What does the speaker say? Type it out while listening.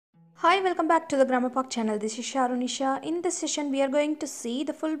Hi, welcome back to the Grammar Park channel. This is Sharunisha. In this session, we are going to see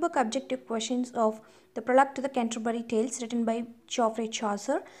the full book objective questions of the Prologue to the Canterbury Tales written by Geoffrey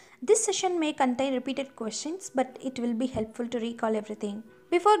Chaucer. This session may contain repeated questions, but it will be helpful to recall everything.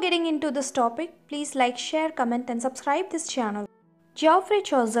 Before getting into this topic, please like, share, comment and subscribe this channel. Geoffrey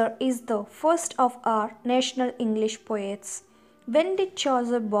Chaucer is the first of our national English poets. When did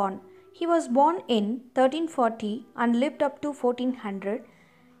Chaucer born? He was born in 1340 and lived up to 1400.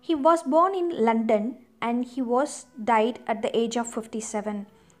 He was born in London and he was died at the age of 57.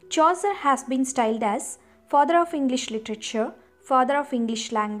 Chaucer has been styled as father of English literature, father of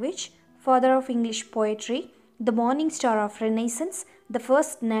English language, father of English poetry, the morning star of Renaissance, the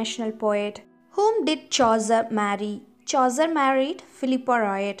first national poet. Whom did Chaucer marry? Chaucer married Philippa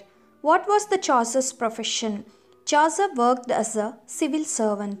Riot. What was the Chaucer's profession? Chaucer worked as a civil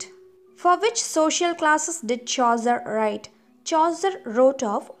servant. For which social classes did Chaucer write? Chaucer wrote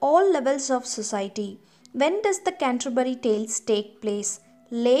of all levels of society. When does the Canterbury Tales take place?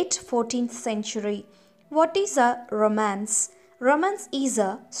 Late 14th century. What is a romance? Romance is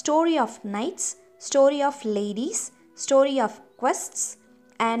a story of knights, story of ladies, story of quests,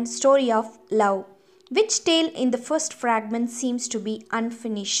 and story of love. Which tale in the first fragment seems to be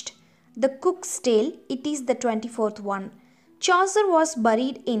unfinished? The Cook's Tale, it is the 24th one. Chaucer was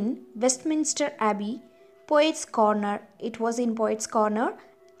buried in Westminster Abbey, Poets' Corner. It was in Poets' Corner.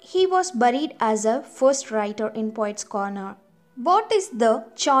 He was buried as a first writer in Poets' Corner. What is the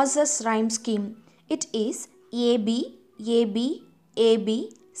Chaucer's rhyme scheme? It is AB, AB,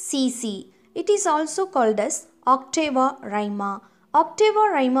 AB, CC. It is also called as octava rima.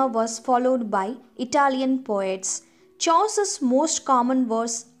 Octava rima was followed by Italian poets. Chaucer's most common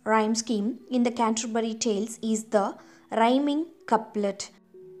verse rhyme scheme in the Canterbury Tales is the rhyming couplet.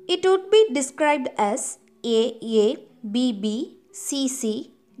 It would be described as A, B, B, C,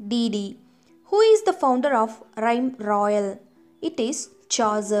 C, D, D. Who is the founder of Rhyme Royal? It is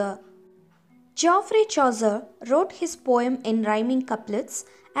Chaucer. Geoffrey Chaucer wrote his poem in rhyming couplets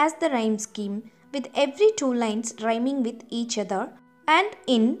as the rhyme scheme, with every two lines rhyming with each other, and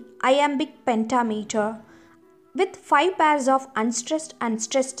in iambic pentameter, with 5 pairs of unstressed and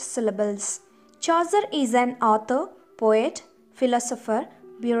stressed syllables. Chaucer is an author, poet, philosopher,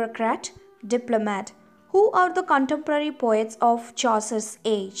 bureaucrat, diplomat. Who are the contemporary poets of Chaucer's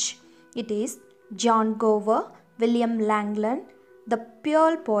age? It is John Gower, William Langland, the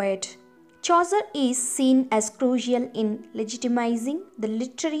Pearl poet. Chaucer is seen as crucial in legitimizing the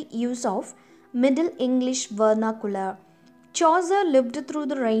literary use of Middle English vernacular. Chaucer lived through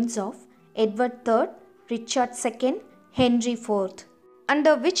the reigns of Edward III, Richard II, Henry IV.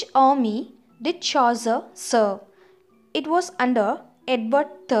 Under which army did Chaucer serve? It was under Edward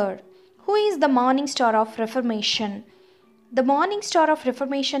III. Who is the morning star of Reformation? The morning star of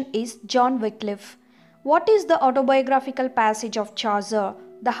Reformation is John Wycliffe. What is the autobiographical passage of Chaucer?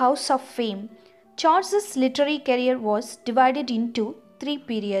 The House of Fame. Chaucer's literary career was divided into 3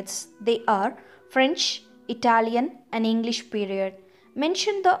 periods. They are French, Italian and English period.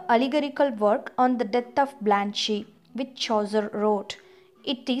 Mention the allegorical work on the death of Blanche which Chaucer wrote.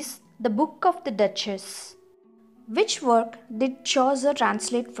 It is the Book of the Duchess. Which work did Chaucer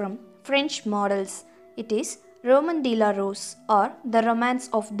translate from French models? It is Roman de la Rose or The Romance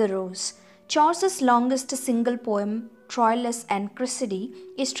of the Rose. Chaucer's longest single poem, Troilus and Cressida,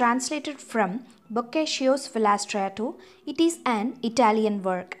 is translated from Boccaccio's Filastrato. It is an Italian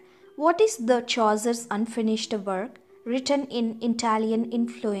work. What is the Chaucer's unfinished work written in Italian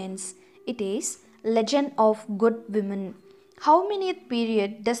influence? It is Legend of Good Women. How many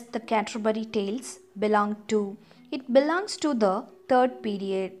period does the Canterbury Tales belong to? It belongs to the 3rd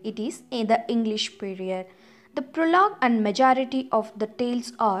period. It is in the English period. The prologue and majority of the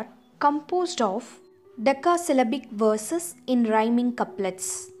tales are composed of decasyllabic verses in rhyming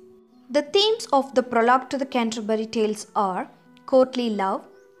couplets. The themes of the prologue to the Canterbury Tales are courtly love,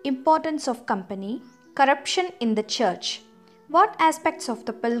 importance of company, corruption in the church. What aspects of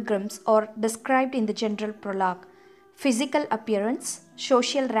the pilgrims are described in the general prologue? Physical appearance,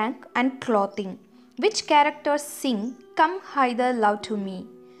 social rank and clothing. Which characters sing Come Hither Love to Me?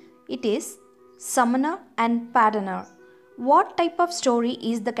 It is Summoner and Pardoner. What type of story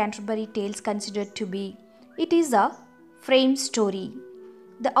is the Canterbury Tales considered to be? It is a frame story.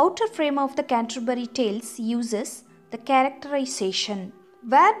 The outer frame of the Canterbury Tales uses the characterization.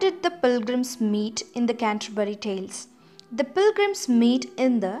 Where did the pilgrims meet in the Canterbury Tales? The pilgrims meet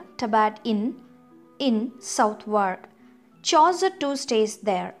in the Tabard Inn in Southwark. Chaucer too stays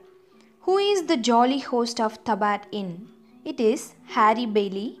there. Who is the jolly host of Tabard Inn? It is Harry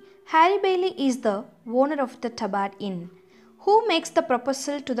Bailey. Harry Bailey is the owner of the Tabard Inn. Who makes the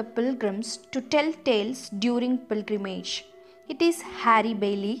proposal to the pilgrims to tell tales during pilgrimage? It is Harry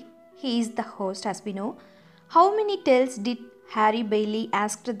Bailey. He is the host, as we know. How many tales did Harry Bailey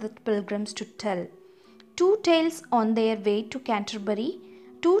ask the pilgrims to tell? 2 tales on their way to Canterbury,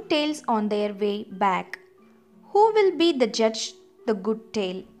 2 tales on their way back. Who will be the judge the good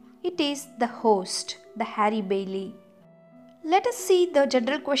tale? It is the host, the Harry Bailey. Let us see the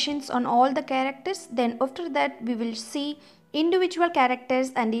general questions on all the characters. Then after that we will see individual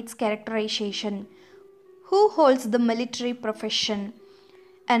characters and its characterization. Who holds the military profession?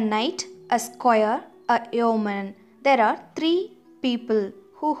 A knight, a squire, a yeoman. There are 3 people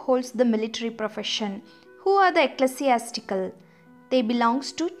who holds the military profession. Who are the ecclesiastical? They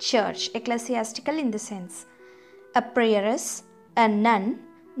belongs to church, ecclesiastical in the sense. A prioress, a nun.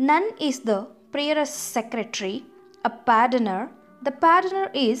 Nun is the prioress secretary. A pardoner. The pardoner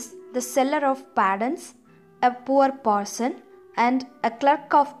is the seller of pardons. A poor parson, and a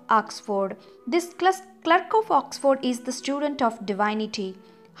clerk of Oxford. This clerk of Oxford is the student of divinity.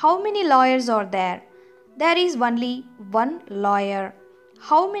 How many lawyers are there? There is only 1 lawyer.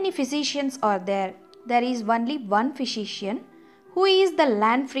 How many physicians are there? There is only 1 physician. Who is the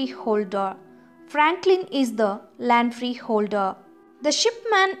land freeholder? Franklin is the land freeholder. The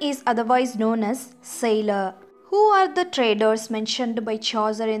shipman is otherwise known as sailor. Who are the traders mentioned by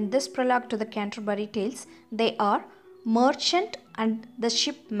Chaucer in this prologue to the Canterbury Tales? They are merchant and the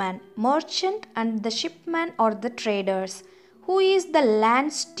shipman. Merchant and the shipman are the traders. Who is the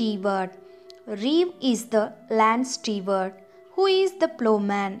land steward? Reeve is the land steward. Who is the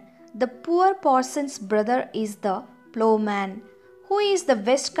ploughman? The poor parson's brother is the ploughman. Who is the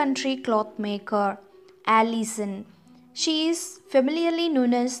West Country clothmaker? Alison. She is familiarly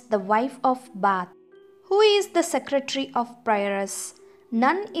known as the wife of Bath. Who is the secretary of prioress?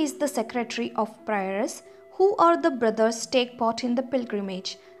 None is the secretary of prioress. Who are the brothers take part in the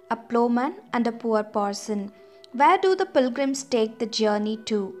pilgrimage? A ploughman and a poor parson. Where do the pilgrims take the journey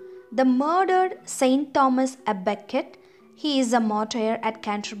to? The murdered Saint Thomas a Becket. He is a martyr at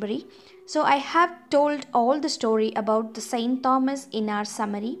Canterbury. So I have told all the story about the Saint Thomas in our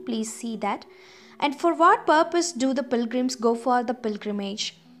summary. Please see that. And for what purpose do the pilgrims go for the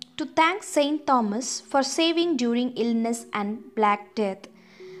pilgrimage? To thank Saint Thomas for saving during illness and Black Death.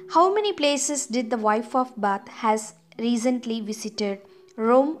 How many places did the wife of Bath has recently visited?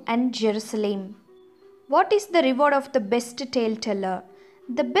 Rome and Jerusalem. What is the reward of the best tale teller?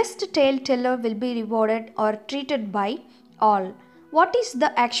 The best tale teller will be rewarded or treated by all. What is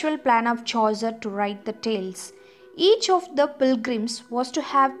the actual plan of Chaucer to write the tales? Each of the pilgrims was to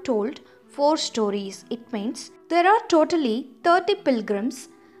have told 4 stories. It means there are totally 30 pilgrims.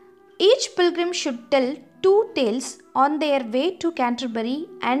 Each pilgrim should tell 2 tales on their way to Canterbury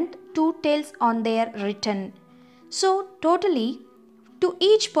and 2 tales on their return. So totally to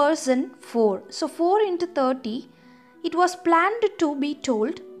each person 4. So 4 into 30. It was planned to be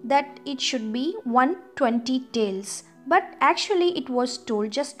told that it should be 120 tales. But actually it was told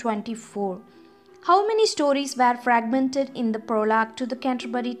just 24. How many stories were fragmented in the prologue to the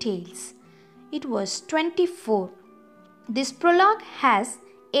Canterbury Tales? It was 24. This prologue has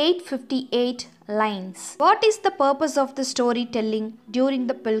 858 lines. What is the purpose of the storytelling during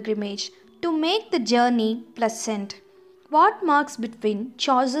the pilgrimage? To make the journey pleasant. What marks between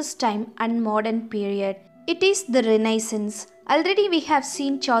Chaucer's time and modern period? It is the Renaissance. Already we have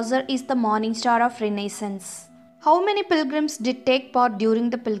seen Chaucer is the morning star of Renaissance. How many pilgrims did take part during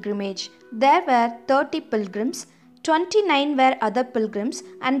the pilgrimage? There were 30 pilgrims, 29 were other pilgrims,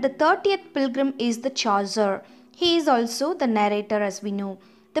 and the 30th pilgrim is the Chaucer. He is also the narrator, as we know.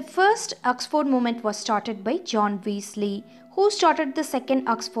 The first Oxford movement was started by John Wesley. Who started the second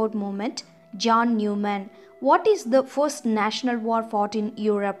Oxford movement? John Newman. What is the first national war fought in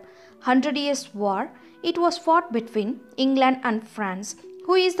Europe? 100 Years' War. It was fought between England and France.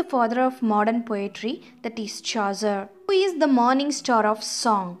 Who is the father of modern poetry? That is Chaucer. Who is the morning star of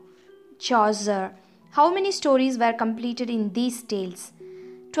song? Chaucer. How many stories were completed in these tales?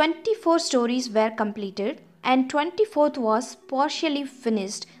 24 stories were completed and 24th was partially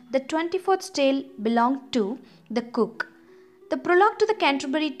finished. The 24th tale belonged to the cook. The prologue to the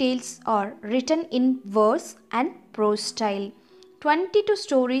Canterbury Tales are written in verse and prose style. 22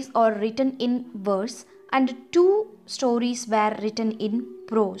 stories are written in verse and 2 stories were written in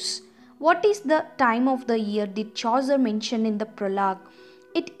prose. What is the time of the year did Chaucer mention in the prologue?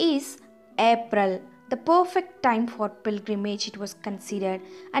 It is April, the perfect time for pilgrimage it was considered.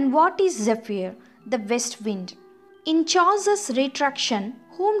 And what is Zephyr? The west wind. In Chaucer's retraction,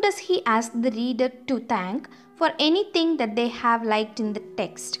 whom does he ask the reader to thank for anything that they have liked in the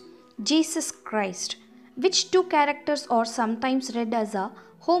text? Jesus Christ. Which two characters are sometimes read as a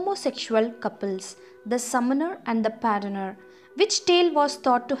homosexual couples, the summoner and the pardoner? Which tale was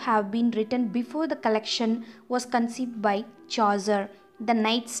thought to have been written before the collection was conceived by Chaucer, the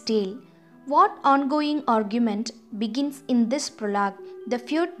Knight's Tale? What ongoing argument begins in this prologue, the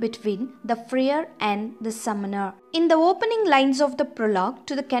feud between the friar and the summoner? In the opening lines of the prologue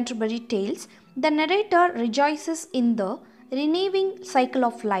to the Canterbury Tales, the narrator rejoices in the renewing cycle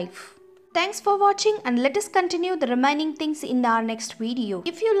of life. Thanks for watching, and let us continue the remaining things in our next video.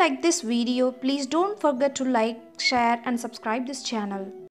 If you like this video, please don't forget to like, share and subscribe this channel.